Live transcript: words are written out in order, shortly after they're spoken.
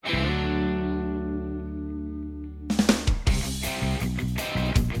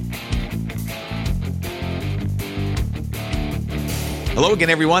Hello again,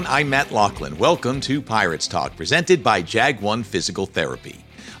 everyone. I'm Matt Laughlin. Welcome to Pirates Talk, presented by Jag One Physical Therapy.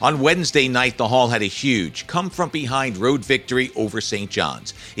 On Wednesday night, the Hall had a huge come-from-behind road victory over St.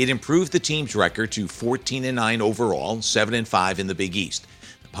 John's. It improved the team's record to 14-9 overall, 7-5 in the Big East.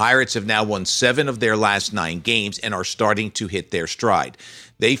 The Pirates have now won 7 of their last 9 games and are starting to hit their stride.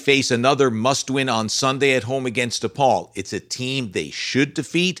 They face another must-win on Sunday at home against DePaul. It's a team they should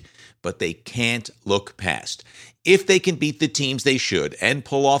defeat, but they can't look past. If they can beat the teams they should and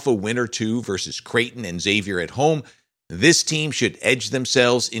pull off a win or two versus Creighton and Xavier at home, this team should edge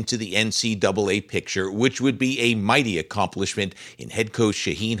themselves into the NCAA picture, which would be a mighty accomplishment in head coach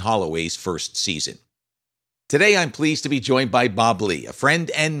Shaheen Holloway's first season. Today, I'm pleased to be joined by Bob Lee, a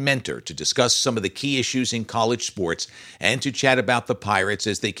friend and mentor, to discuss some of the key issues in college sports and to chat about the Pirates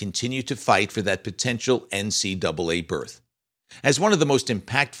as they continue to fight for that potential NCAA berth. As one of the most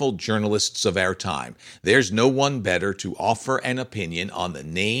impactful journalists of our time, there's no one better to offer an opinion on the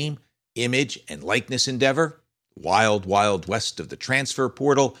name, image, and likeness endeavor, wild, wild west of the transfer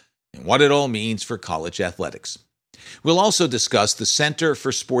portal, and what it all means for college athletics. We'll also discuss the Center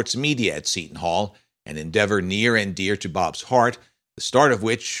for Sports Media at Seton Hall, an endeavor near and dear to Bob's heart, the start of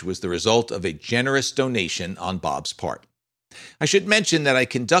which was the result of a generous donation on Bob's part. I should mention that I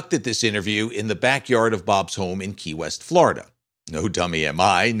conducted this interview in the backyard of Bob's home in Key West, Florida. No dummy am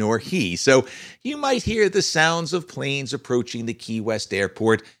I, nor he, so you might hear the sounds of planes approaching the Key West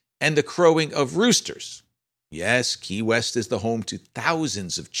airport and the crowing of roosters. Yes, Key West is the home to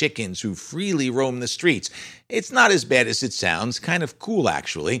thousands of chickens who freely roam the streets. It's not as bad as it sounds, kind of cool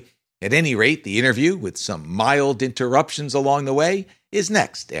actually. At any rate, the interview, with some mild interruptions along the way, is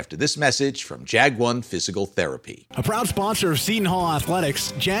next after this message from Jag One Physical Therapy. A proud sponsor of Seton Hall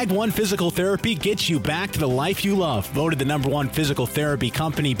Athletics, Jag One Physical Therapy gets you back to the life you love. Voted the #1 physical therapy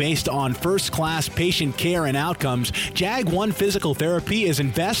company based on first-class patient care and outcomes, Jag One Physical Therapy is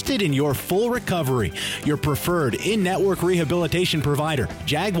invested in your full recovery. Your preferred in-network rehabilitation provider,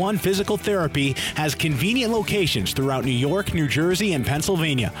 Jag One Physical Therapy, has convenient locations throughout New York, New Jersey, and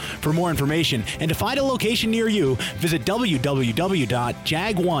Pennsylvania. For more information and to find a location near you, visit www.jag1pt.com.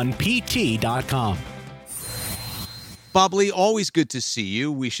 Bob Lee, always good to see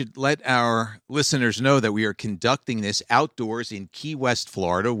you. We should let our listeners know that we are conducting this outdoors in Key West,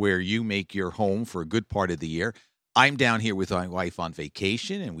 Florida, where you make your home for a good part of the year. I'm down here with my wife on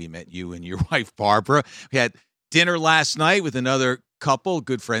vacation, and we met you and your wife, Barbara. We had dinner last night with another couple,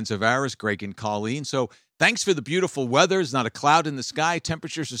 good friends of ours, Greg and Colleen. So thanks for the beautiful weather. There's not a cloud in the sky.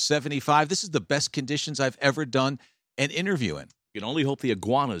 Temperatures are 75. This is the best conditions I've ever done an interview in. You can only hope the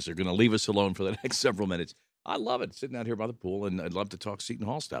iguanas are going to leave us alone for the next several minutes. I love it, sitting out here by the pool, and I'd love to talk Seton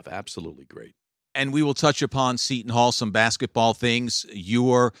Hall stuff. Absolutely great. And we will touch upon Seton Hall, some basketball things,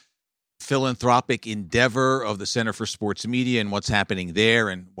 your philanthropic endeavor of the Center for Sports Media and what's happening there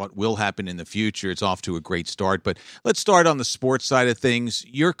and what will happen in the future. It's off to a great start. But let's start on the sports side of things.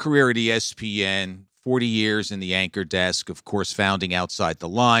 Your career at ESPN, 40 years in the anchor desk, of course, founding Outside the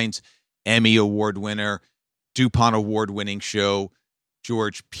Lines, Emmy Award winner, DuPont Award-winning show,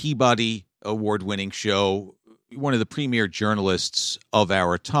 George Peabody Award-winning show, one of the premier journalists of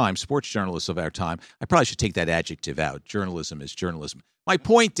our time, sports journalists of our time. I probably should take that adjective out. Journalism is journalism. My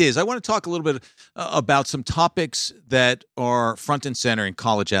point is, I want to talk a little bit about some topics that are front and center in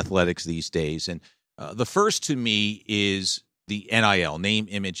college athletics these days. And the first to me is the NIL, name,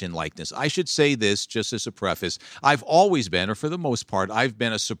 image, and likeness. I should say this just as a preface. I've always been, or for the most part, I've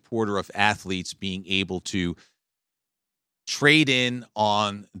been a supporter of athletes being able to trade in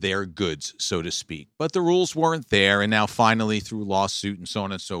on their goods, so to speak. But the rules weren't there, and now finally, through lawsuit and so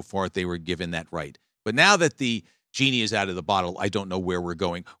on and so forth, they were given that right. But now that the genie is out of the bottle, I don't know where we're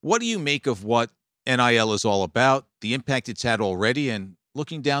going. What do you make of what NIL is all about, the impact it's had already, and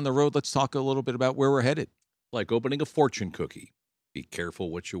looking down the road, let's talk a little bit about where we're headed. Like opening a fortune cookie. Be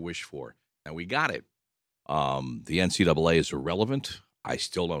careful what you wish for. And we got it. The NCAA is irrelevant. I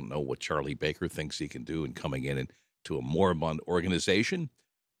still don't know what Charlie Baker thinks he can do in coming in to a moribund organization.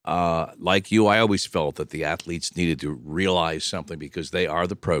 Like you, I always felt that the athletes needed to realize something because they are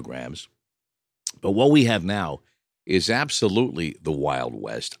the programs. But what we have now is absolutely the Wild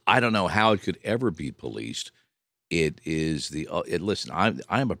West. I don't know how it could ever be policed. It is listen,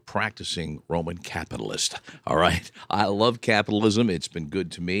 I'm a practicing Roman capitalist, all right? I love capitalism. It's been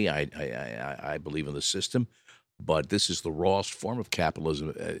good to me. I believe in the system. But this is the rawest form of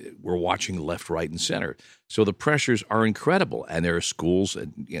capitalism. We're watching left, right, and center. So the pressures are incredible. And there are schools,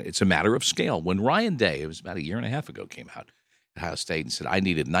 and it's a matter of scale. When Ryan Day, it was about a year and a half ago, came out at Ohio State and said, I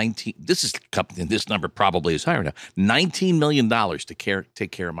needed this number probably is higher now, $19 million to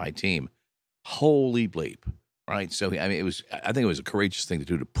take care of my team. Holy bleep. right? So, I mean, I think it was a courageous thing to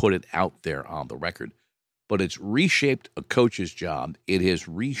do to put it out there on the record. But it's reshaped a coach's job. It has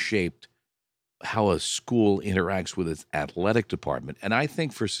reshaped how a school interacts with its athletic department. And I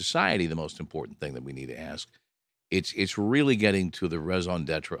think for society, the most important thing that we need to ask, it's really getting to the raison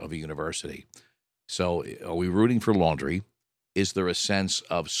d'etre of a university. So are we rooting for laundry? Is there a sense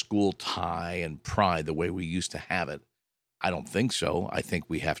of school tie and pride the way we used to have it? I don't think so. I think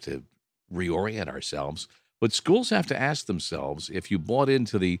we have to reorient ourselves. But schools have to ask themselves, if you bought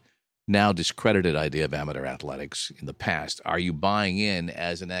into the now discredited idea of amateur athletics in the past, are you buying in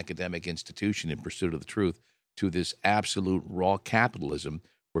as an academic institution in pursuit of the truth to this absolute raw capitalism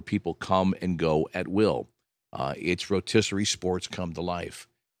where people come and go at will? It's rotisserie sports come to life.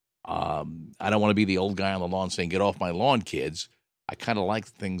 I don't want to be the old guy on the lawn saying, get off my lawn, kids. I kind of like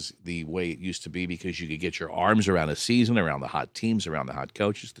things the way it used to be because you could get your arms around a season, around the hot teams, around the hot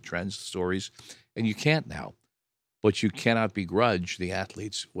coaches, the trends, the stories, and you can't now. But you cannot begrudge the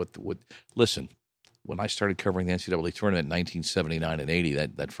athletes. Listen, when I started covering the NCAA tournament in 1979 and 80,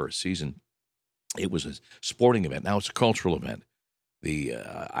 that first season, it was a sporting event. Now it's a cultural event.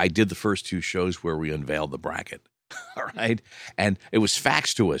 I did the first two shows where we unveiled the bracket. All right. And it was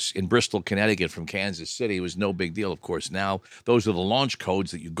faxed to us in Bristol, Connecticut from Kansas City. It was no big deal, of course. Now, those are the launch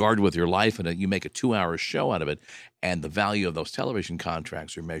codes that you guard with your life, and you make a 2-hour show out of it. And the value of those television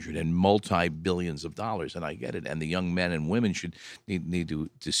contracts are measured in multi-billions of dollars. And I get it. And the young men and women should need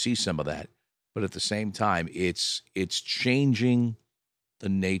to see some of that. But at the same time, it's changing the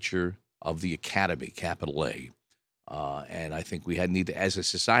nature of the academy, capital A. And I think we need to, as a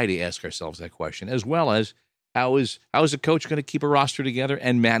society, ask ourselves that question, as well as, how is a coach going to keep a roster together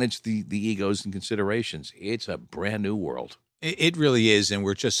and manage the egos and considerations? It's a brand new world. It really is, and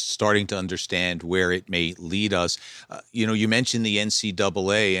we're just starting to understand where it may lead us. You mentioned the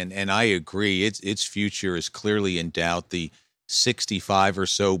NCAA, and I agree. Its future is clearly in doubt. The 65 or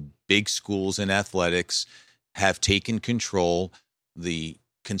so big schools in athletics have taken control. The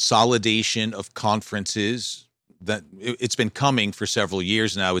consolidation of conferences, that it's been coming for several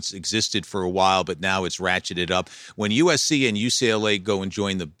years now. It's existed for a while, but now it's ratcheted up. When USC and UCLA go and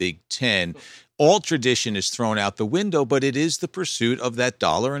join the Big Ten, all tradition is thrown out the window, but it is the pursuit of that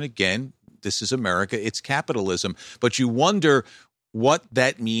dollar. And again, this is America. It's capitalism. But you wonder what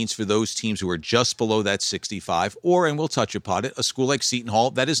that means for those teams who are just below that 65, or, and we'll touch upon it, a school like Seton Hall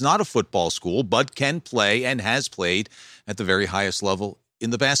that is not a football school, but can play and has played at the very highest level in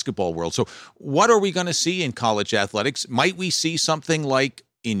the basketball world. So what are we going to see in college athletics? Might we see something like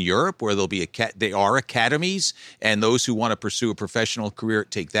in Europe where they are academies, and those who want to pursue a professional career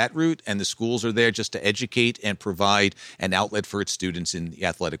take that route, and the schools are there just to educate and provide an outlet for its students in the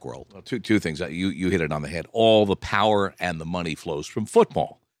athletic world? Well, two things. You hit it on the head. All the power and the money flows from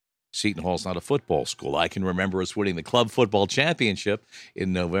football. Seton Hall's not a football school. I can remember us winning the club football championship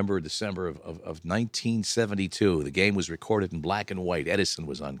in November or December of 1972. The game was recorded in black and white. Edison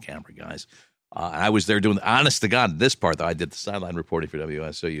was on camera, guys. I was there doing, honest to God, this part, though, I did the sideline reporting for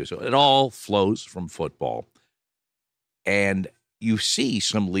WSOU. So it all flows from football. And you see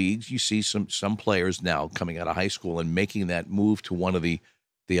some leagues, you see some players now coming out of high school and making that move to one of the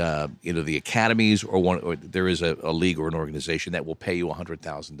academies, or there is a league or an organization that will pay you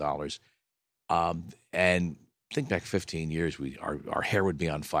 $100,000. And think back 15 years, our hair would be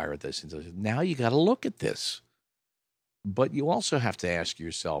on fire at this. And so now you got to look at this. But you also have to ask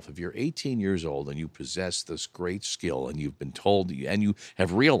yourself, if you're 18 years old and you possess this great skill, and you've been told, and you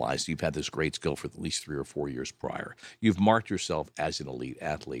have realized you've had this great skill for at least 3 or 4 years prior, you've marked yourself as an elite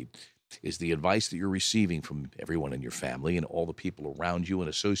athlete, is the advice that you're receiving from everyone in your family and all the people around you and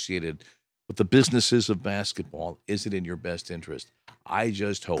associated with the businesses of basketball, is it in your best interest? I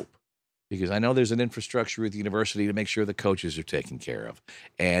just hope, because I know there's an infrastructure at the university to make sure the coaches are taken care of,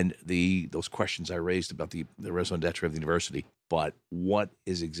 and those questions I raised about the raison d'etre of the university, but what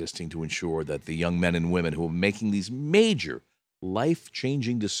is existing to ensure that the young men and women who are making these major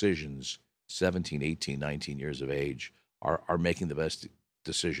life-changing decisions, 17, 18, 19 years of age, are making the best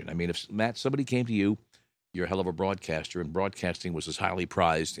decision. I mean, if, Matt, somebody came to you, you're a hell of a broadcaster, and broadcasting was as highly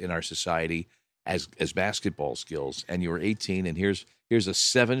prized in our society as basketball skills, and you were 18, and here's a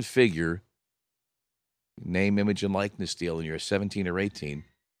 7-figure name, image, and likeness deal, and you're 17 or 18.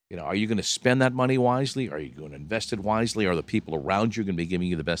 Are you going to spend that money wisely? Are you going to invest it wisely? Are the people around you going to be giving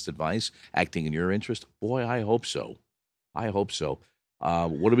you the best advice, acting in your interest? Boy, I hope so. I hope so.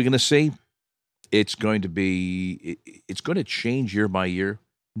 What are we going to see? It's going to change year by year.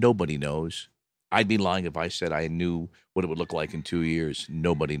 Nobody knows. I'd be lying if I said I knew what it would look like in 2 years.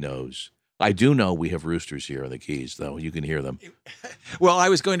 Nobody knows. I do know we have roosters here on the Keys, though. You can hear them. Well, I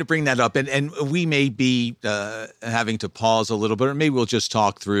was going to bring that up, and we may be having to pause a little bit, or maybe we'll just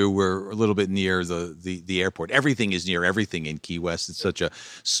talk through. We're a little bit near the airport. Everything is near everything in Key West. It's such a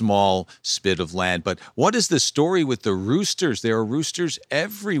small spit of land. But what is the story with the roosters? There are roosters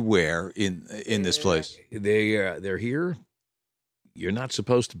everywhere in this place. They're here. You're not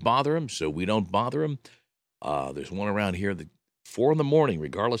supposed to bother them, so we don't bother them. There's one around here that 4 a.m,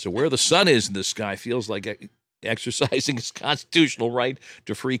 regardless of where the sun is in the sky, feels like exercising his constitutional right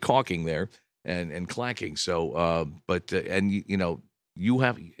to free caulking there and clacking. So, if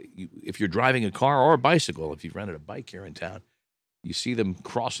you're driving a car or a bicycle, if you've rented a bike here in town, you see them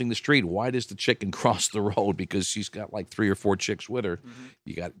crossing the street. Why does the chicken cross the road? Because she's got like 3 or 4 chicks with her.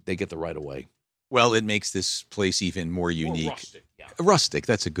 Mm-hmm. They get the right of way. Well, it makes this place even more unique. More rustic, yeah. Rustic,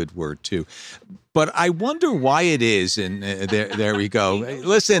 that's a good word, too. But I wonder why it is, and there we go.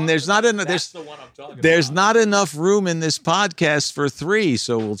 Listen, there's not enough room in this podcast for 3,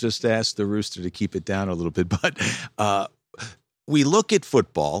 so we'll just ask the rooster to keep it down a little bit. But we look at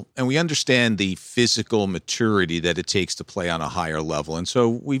football, and we understand the physical maturity that it takes to play on a higher level. And so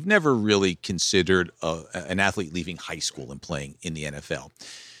we've never really considered an athlete leaving high school and playing in the NFL.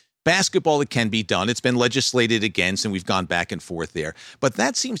 Basketball, it can be done. It's been legislated against, and we've gone back and forth there. But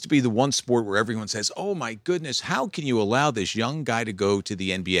that seems to be the one sport where everyone says, oh, my goodness, how can you allow this young guy to go to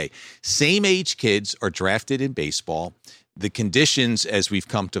the NBA? Same age kids are drafted in baseball. The conditions, as we've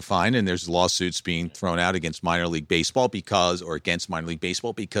come to find, and there's lawsuits being thrown out against minor league baseball because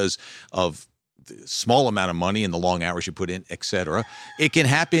of the small amount of money and the long hours you put in, et cetera. It can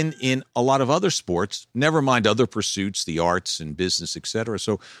happen in a lot of other sports, never mind other pursuits, the arts and business, et cetera.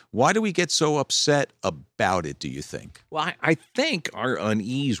 So why do we get so upset about it, do you think? Well, I think our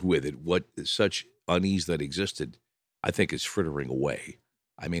unease with it, such unease that existed, I think is frittering away.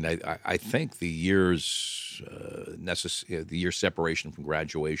 I mean, I think the year's the year separation from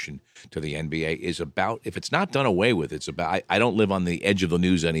graduation to the NBA is about, if it's not done away with, it's about, I don't live on the edge of the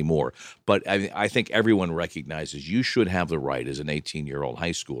news anymore, but I think everyone recognizes you should have the right as an 18-year-old high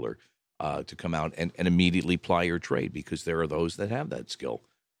schooler to come out and immediately ply your trade, because there are those that have that skill.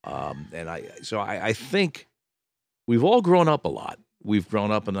 I think we've all grown up a lot. We've grown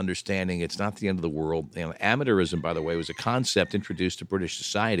up in understanding it's not the end of the world. Amateurism, by the way, was a concept introduced to British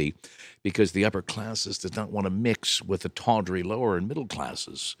society because the upper classes did not want to mix with the tawdry lower and middle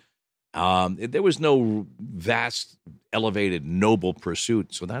classes. There was no vast, elevated, noble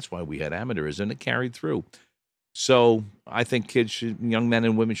pursuit, so that's why we had amateurism, and it carried through. So I think young men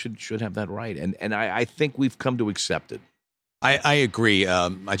and women should have that right, and I think we've come to accept it. I agree.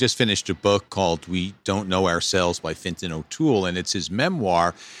 I just finished a book called We Don't Know Ourselves by Fintan O'Toole, and it's his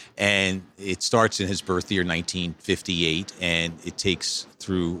memoir, and it starts in his birth year, 1958, and it takes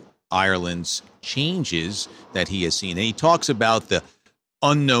through Ireland's changes that he has seen. And he talks about the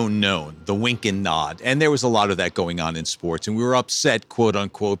unknown known, the wink and nod, and there was a lot of that going on in sports, and we were upset, quote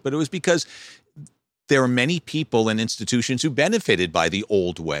unquote, but it was because there are many people and institutions who benefited by the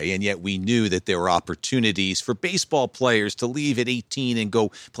old way, and yet we knew that there were opportunities for baseball players to leave at 18 and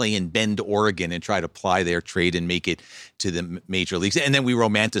go play in Bend, Oregon, and try to ply their trade and make it to the major leagues. And then we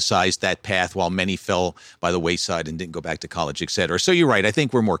romanticized that path while many fell by the wayside and didn't go back to college, et cetera. So you're right. I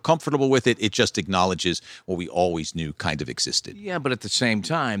think we're more comfortable with it. It just acknowledges what we always knew kind of existed. Yeah, but at the same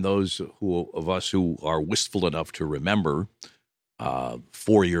time, those of us who are wistful enough to remember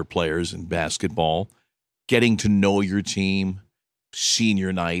four-year players in basketball, getting to know your team,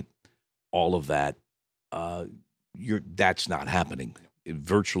 senior night, all of that, that's not happening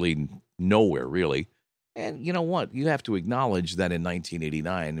virtually nowhere, really. And you know what? You have to acknowledge that in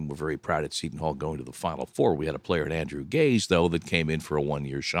 1989, and we're very proud at Seton Hall going to the Final Four, we had a player at Andrew Gaze, though, that came in for a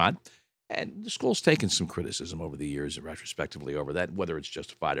one-year shot. And the school's taken some criticism over the years, retrospectively, over that. Whether it's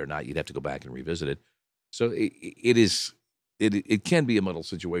justified or not, you'd have to go back and revisit it. So it can be a muddled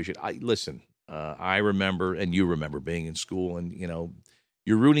situation. I remember, and you remember being in school, and,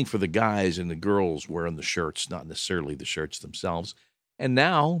 you're rooting for the guys and the girls wearing the shirts, not necessarily the shirts themselves. And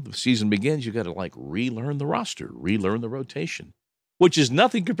now the season begins, you got to relearn the roster, relearn the rotation, which is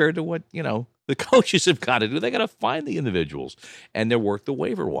nothing compared to what, the coaches have got to do. They got to find the individuals and then work the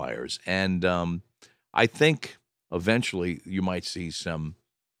waiver wires. And I think eventually you might see some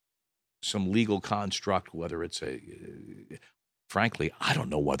legal construct, whether it's frankly, I don't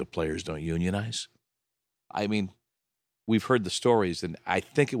know why the players don't unionize. I mean, we've heard the stories, and I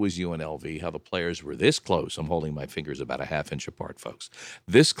think it was UNLV, how the players were this close. I'm holding my fingers about a half inch apart, folks.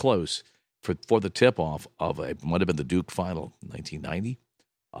 This close for the tip-off of it might have been the Duke final in 1990,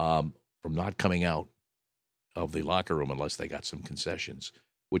 from not coming out of the locker room unless they got some concessions.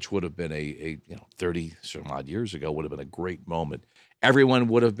 which would have been a 30 some odd years ago, would have been a great moment. Everyone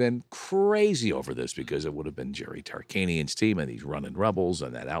would have been crazy over this because it would have been Jerry Tarkanian's team and these running rebels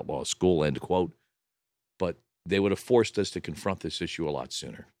and that outlaw school, end quote. But they would have forced us to confront this issue a lot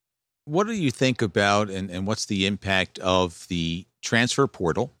sooner. What do you think about and what's the impact of the transfer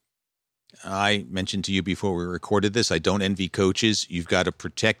portal? I mentioned to you before we recorded this, I don't envy coaches. You've got to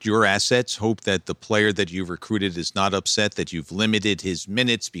protect your assets, hope that the player that you've recruited is not upset that you've limited his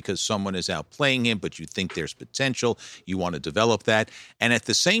minutes because someone is outplaying him, but you think there's potential. You want to develop that. And at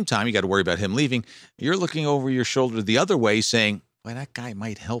the same time, you got to worry about him leaving. You're looking over your shoulder the other way saying, well, that guy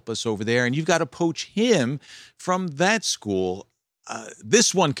might help us over there. And you've got to poach him from that school.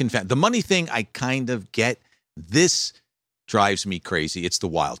 This one the money thing I kind of get. This drives me crazy. It's the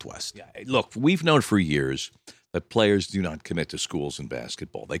Wild West. Yeah, look, we've known for years that players do not commit to schools in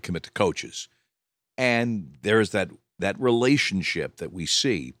basketball. They commit to coaches. And there's that relationship that we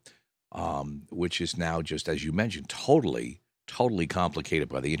see, which is now just, as you mentioned, totally complicated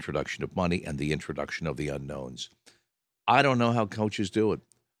by the introduction of money and the introduction of the unknowns. I don't know how coaches do it.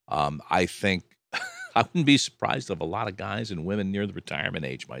 I think I wouldn't be surprised if a lot of guys and women near the retirement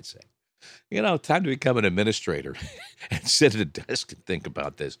age might say, time to become an administrator and sit at a desk and think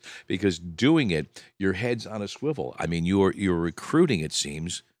about this, because doing it, your head's on a swivel. I mean, you're recruiting, it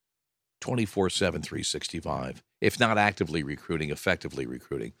seems, 24/7, 365. If not actively recruiting, effectively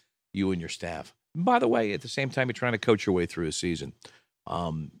recruiting, you and your staff. By the way, at the same time, you're trying to coach your way through a season.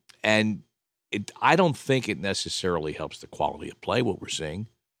 I don't think it necessarily helps the quality of play, what we're seeing.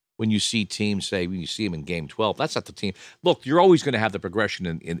 When you see teams when you see them in game 12, that's not the team. Look, you're always going to have the progression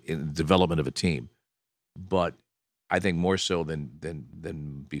in the development of a team. But I think more so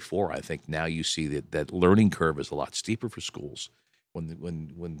than before, I think now you see that learning curve is a lot steeper for schools.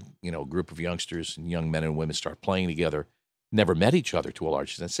 When a group of youngsters and young men and women start playing together, never met each other to a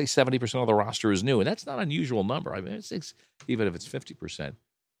large extent. Say 70% of the roster is new, and that's not an unusual number. I mean, even if it's 50%,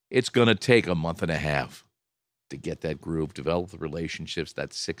 it's going to take a month and a half to get that groove, develop the relationships,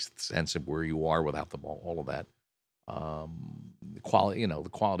 that sixth sense of where you are without the ball, all of that. The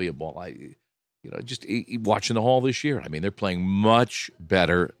quality of ball. Just watching the Hall this year. I mean, they're playing much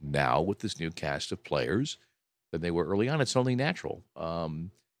better now with this new cast of players than they were early on. It's only natural.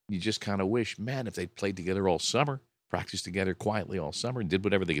 You just kind of wish, man, if they'd played together all summer, practiced together quietly all summer, and did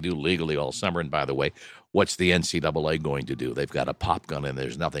whatever they could do legally all summer. And by the way, what's the NCAA going to do? They've got a pop gun, and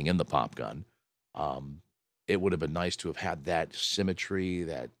there's nothing in the pop gun. It would have been nice to have had that symmetry,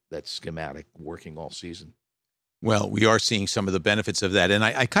 that schematic working all season. Well, we are seeing some of the benefits of that. And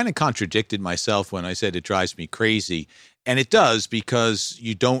I kind of contradicted myself when I said it drives me crazy. And it does, because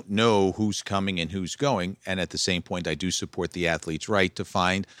you don't know who's coming and who's going. And at the same point, I do support the athlete's right to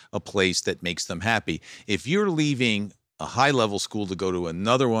find a place that makes them happy. If you're leaving a high-level school to go to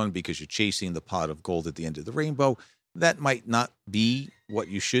another one because you're chasing the pot of gold at the end of the rainbow, that might not be what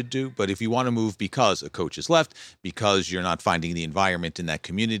you should do. But if you want to move because a coach has left, because you're not finding the environment in that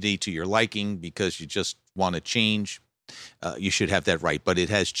community to your liking, because you just want to change, you should have that right. But it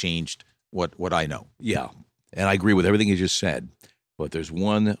has changed what I know. Yeah, and I agree with everything you just said. But there's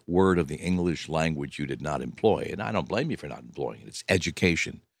one word of the English language you did not employ, and I don't blame you for not employing it. It's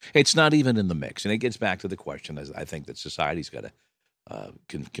education. It's not even in the mix. And it gets back to the question, as I think that society's got to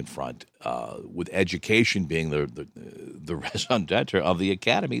confront, with education being the raison d'etre of the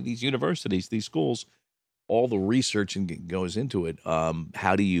academy, these universities, these schools, all the research goes into it.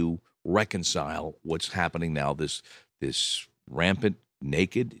 How do you reconcile what's happening now, this rampant,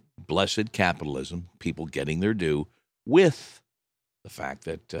 naked, blessed capitalism, people getting their due, with the fact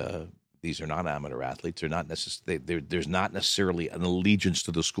that these are not amateur athletes. They're not there's not necessarily an allegiance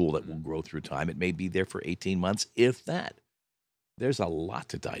to the school that will grow through time. It may be there for 18 months, if that. There's a lot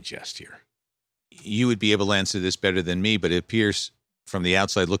to digest here. You would be able to answer this better than me, but it appears from the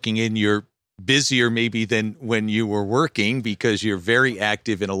outside looking in, you're busier maybe than when you were working, because you're very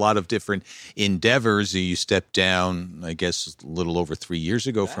active in a lot of different endeavors. You stepped down, I guess, a little over 3 years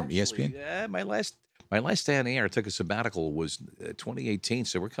ago from ESPN. Yeah, my last day on the air, I took a sabbatical, was 2018,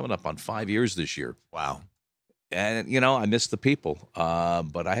 so we're coming up on 5 years this year. Wow. And, I miss the people.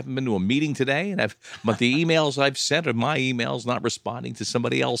 But I haven't been to a meeting today, but the emails I've sent are my emails, not responding to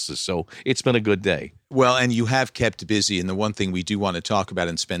somebody else's. So it's been a good day. Well, and you have kept busy. And the one thing we do want to talk about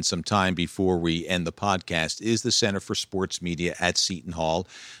and spend some time before we end the podcast is the Center for Sports Media at Seton Hall.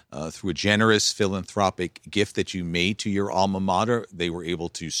 Through a generous philanthropic gift that you made to your alma mater, they were able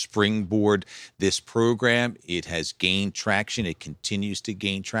to springboard this program. It has gained traction. It continues to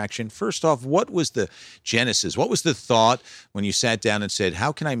gain traction. First off, what was the genesis? What was the thought when you sat down and said,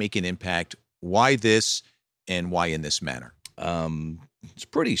 how can I make an impact? Why this, and why in this manner? It's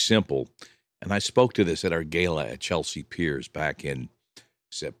pretty simple. And I spoke to this at our gala at Chelsea Piers back in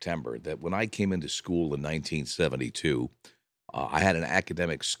September, that when I came into school in 1972, I had an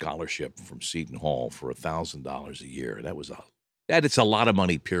academic scholarship from Seton Hall for $1,000 a year. It's a lot of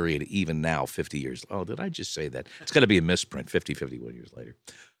money, period, even now, 50 years. Oh, did I just say that? It's got to be a misprint, 51 years later.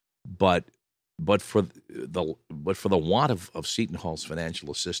 But for the want of Seton Hall's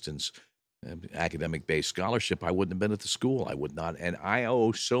financial assistance, academic-based scholarship, I wouldn't have been at the school. I would not. And I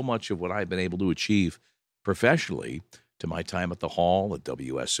owe so much of what I've been able to achieve professionally to my time at the Hall, at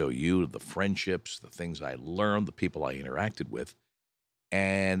WSOU, the friendships, the things I learned, the people I interacted with.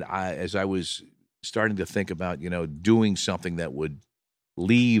 And as I was starting to think about, doing something that would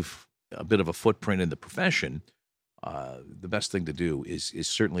leave a bit of a footprint in the profession, the best thing to do is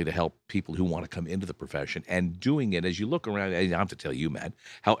certainly to help people who want to come into the profession. And doing it, as you look around, I have to tell you, Matt,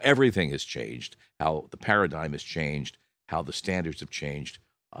 how everything has changed, how the paradigm has changed, how the standards have changed,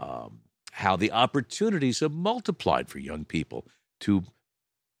 how the opportunities have multiplied for young people to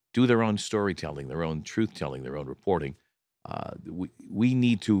do their own storytelling, their own truth-telling, their own reporting. We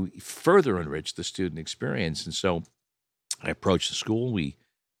need to further enrich the student experience. And so I approached the school.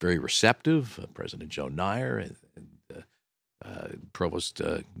 Very receptive, President Joe Nyer and Provost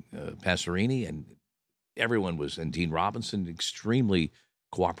Passerini, and everyone and Dean Robinson, extremely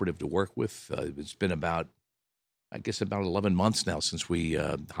cooperative to work with. It's been about 11 months now since we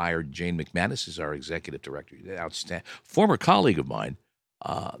hired Jane McManus as our executive director, outstanding former colleague of mine,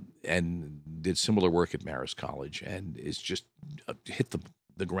 and did similar work at Marist College, and is just hit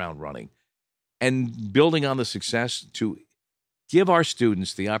the ground running. And building on the success to give our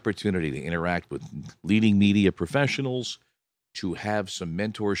students the opportunity to interact with leading media professionals, to have some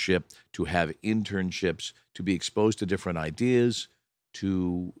mentorship, to have internships, to be exposed to different ideas,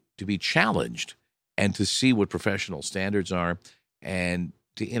 to be challenged, and to see what professional standards are, and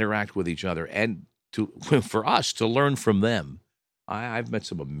to interact with each other, and for us to learn from them. I've met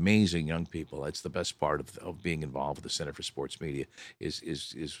some amazing young people. That's the best part of being involved with the Center for Sports Media is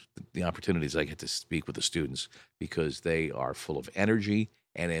the opportunities I get to speak with the students, because they are full of energy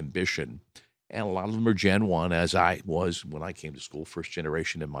and ambition. And a lot of them are Gen 1, as I was when I came to school, first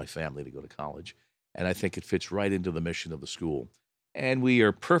generation in my family to go to college. And I think it fits right into the mission of the school. And we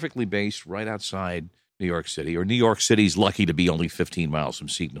are perfectly based right outside New York City, or New York City's lucky to be only 15 miles from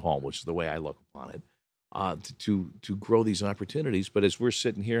Seton Hall, which is the way I look upon it. To grow these opportunities. But as we're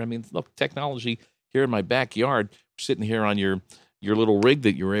sitting here, look, technology here in my backyard, sitting here on your little rig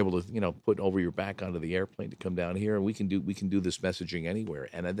that you were able to, put over your back onto the airplane to come down here, and we can do this messaging anywhere.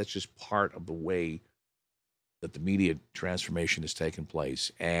 And that's just part of the way that the media transformation has taken place.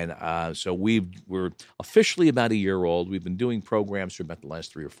 And so we're officially about a year old. We've been doing programs for about the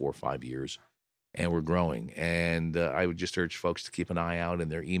last 3 or 4 or 5 years, and we're growing. And I would just urge folks to keep an eye out in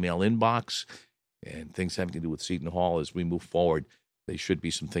their email inbox and things having to do with Seton Hall as we move forward. There should be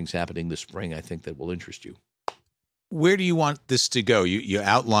some things happening this spring, I think, that will interest you. Where do you want this to go? You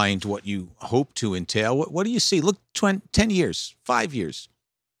outlined what you hope to entail. What do you see? Look, 10 years, 5 years,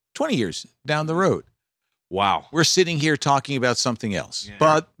 20 years down the road. Wow. We're sitting here talking about something else,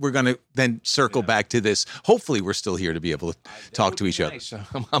 but we're going to then circle back to this. Hopefully we're still here to be able to talk to each other.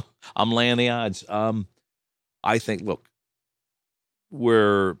 I'm laying the odds. I think, look,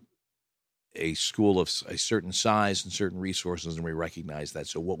 we're a school of a certain size and certain resources, and we recognize that.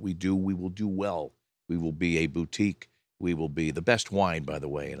 So what we do, we will do well. We will be a boutique. We will be the best wine, by the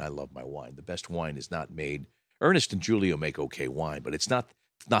way, and I love my wine. The best wine is not made. Ernest and Julio make okay wine, but it's not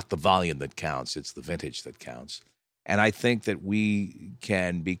the volume that counts. It's the vintage that counts. And I think that we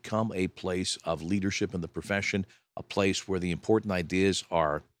can become a place of leadership in the profession, a place where the important ideas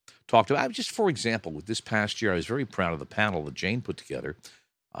are talked about. Just for example, with this past year, I was very proud of the panel that Jane put together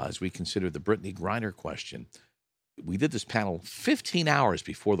as we considered the Brittany Griner question. We did this panel 15 hours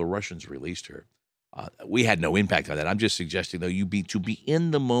before the Russians released her. We had no impact on that. I'm just suggesting, though, to be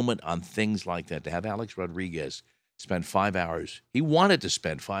in the moment on things like that, to have Alex Rodriguez spend 5 hours. He wanted to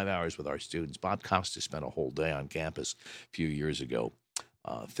spend 5 hours with our students. Bob Costa spent a whole day on campus a few years ago.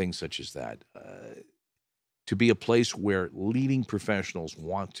 Things such as that. To be a place where leading professionals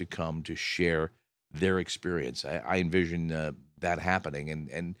want to come to share their experience. I envision that happening.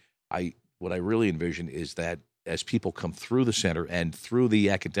 And what I really envision is that as people come through the center and through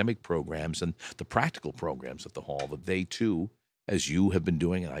the academic programs and the practical programs at the Hall, that they too, as you have been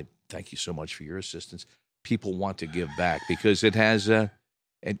doing, and I thank you so much for your assistance, people want to give back, because it has and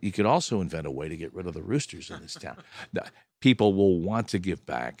you could also invent a way to get rid of the roosters in this town. People will want to give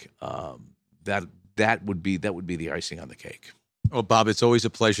back. That would be the icing on the cake. Well, Bob, it's always a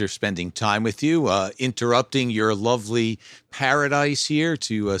pleasure spending time with you, interrupting your lovely paradise here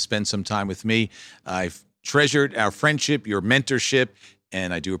to spend some time with me. I've treasured our friendship, your mentorship,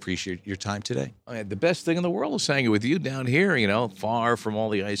 and I do appreciate your time today. The best thing in the world is hanging with you down here, far from all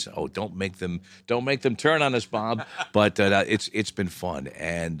the ice. Oh, don't make them turn on us, Bob. But it's been fun,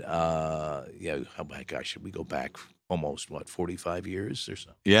 and oh my gosh, we go back almost 45 years or so.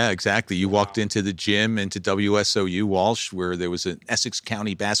 Yeah, exactly. You walked into the gym, into WSOU Walsh, where there was an Essex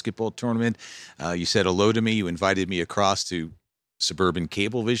County basketball tournament. You said hello to me. You invited me across to Suburban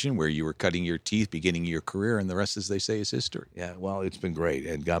Cablevision, where you were cutting your teeth, beginning your career, and the rest, as they say, is history. Yeah, well, it's been great,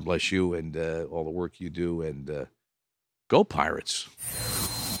 and God bless you and all the work you do, and go Pirates.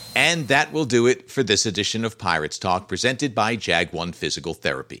 And that will do it for this edition of Pirates Talk, presented by Jag One Physical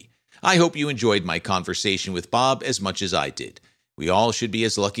Therapy. I hope you enjoyed my conversation with Bob as much as I did. We all should be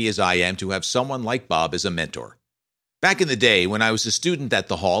as lucky as I am to have someone like Bob as a mentor. Back in the day, when I was a student at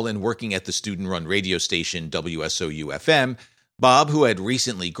the Hall and working at the student-run radio station WSOU-FM, Bob, who had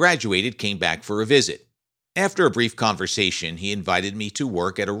recently graduated, came back for a visit. After a brief conversation, he invited me to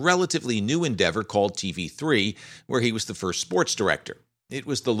work at a relatively new endeavor called TV3, where he was the first sports director. It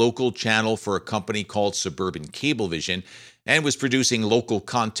was the local channel for a company called Suburban Cablevision and was producing local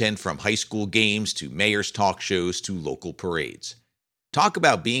content from high school games to mayor's talk shows to local parades. Talk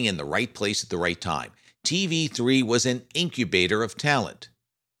about being in the right place at the right time. TV3 was an incubator of talent.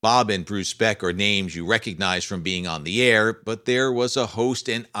 Bob and Bruce Beck are names you recognize from being on the air, but there was a host,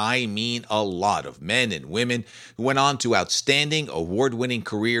 and I mean a lot, of men and women who went on to outstanding, award-winning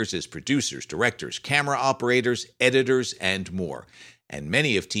careers as producers, directors, camera operators, editors, and more. And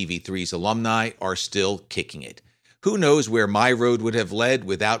many of TV3's alumni are still kicking it. Who knows where my road would have led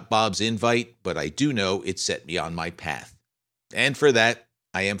without Bob's invite, but I do know it set me on my path. And for that,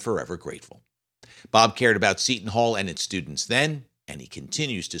 I am forever grateful. Bob cared about Seton Hall and its students then, and he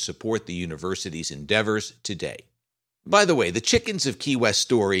continues to support the university's endeavors today. By the way, the Chickens of Key West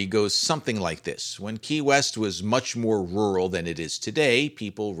story goes something like this. When Key West was much more rural than it is today,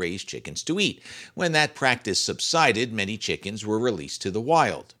 people raised chickens to eat. When that practice subsided, many chickens were released to the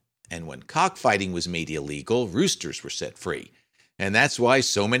wild. And when cockfighting was made illegal, roosters were set free. And that's why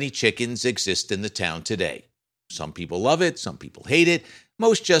so many chickens exist in the town today. Some people love it, some people hate it.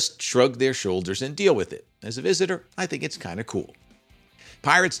 Most just shrug their shoulders and deal with it. As a visitor, I think it's kind of cool.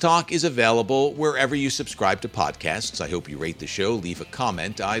 Pirates Talk is available wherever you subscribe to podcasts. I hope you rate the show, leave a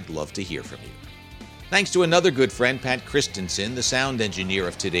comment. I'd love to hear from you. Thanks to another good friend, Pat Christensen, the sound engineer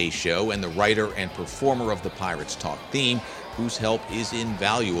of today's show and the writer and performer of the Pirates Talk theme, whose help is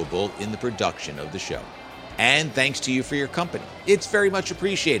invaluable in the production of the show. And thanks to you for your company. It's very much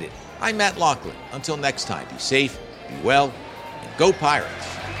appreciated. I'm Matt Loughlin. Until next time, be safe, be well, and go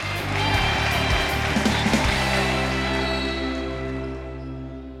Pirates.